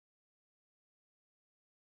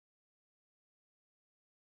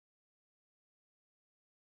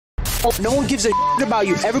No one gives a shit about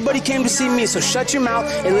you. Everybody came to see me, so shut your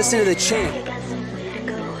mouth and listen to the champ.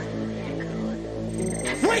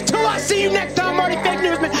 Wait till I see you next time, Marty Fake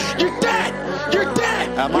Newsman. You're dead. You're dead.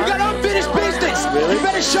 You got unfinished business. Really? You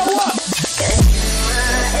better show up.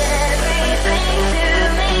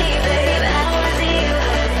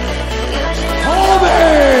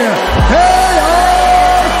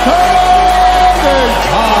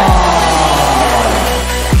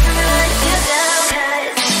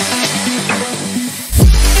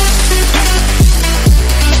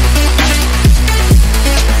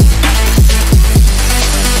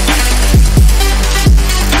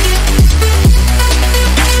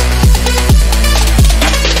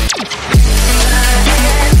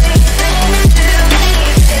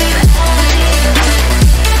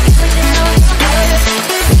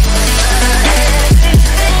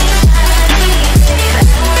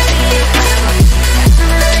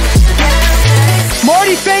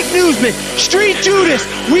 Fake Newsman, Street Judas,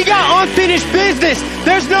 we got unfinished business.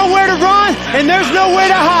 There's nowhere to run and there's nowhere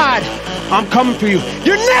to hide. I'm coming for you.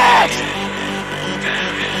 You're next!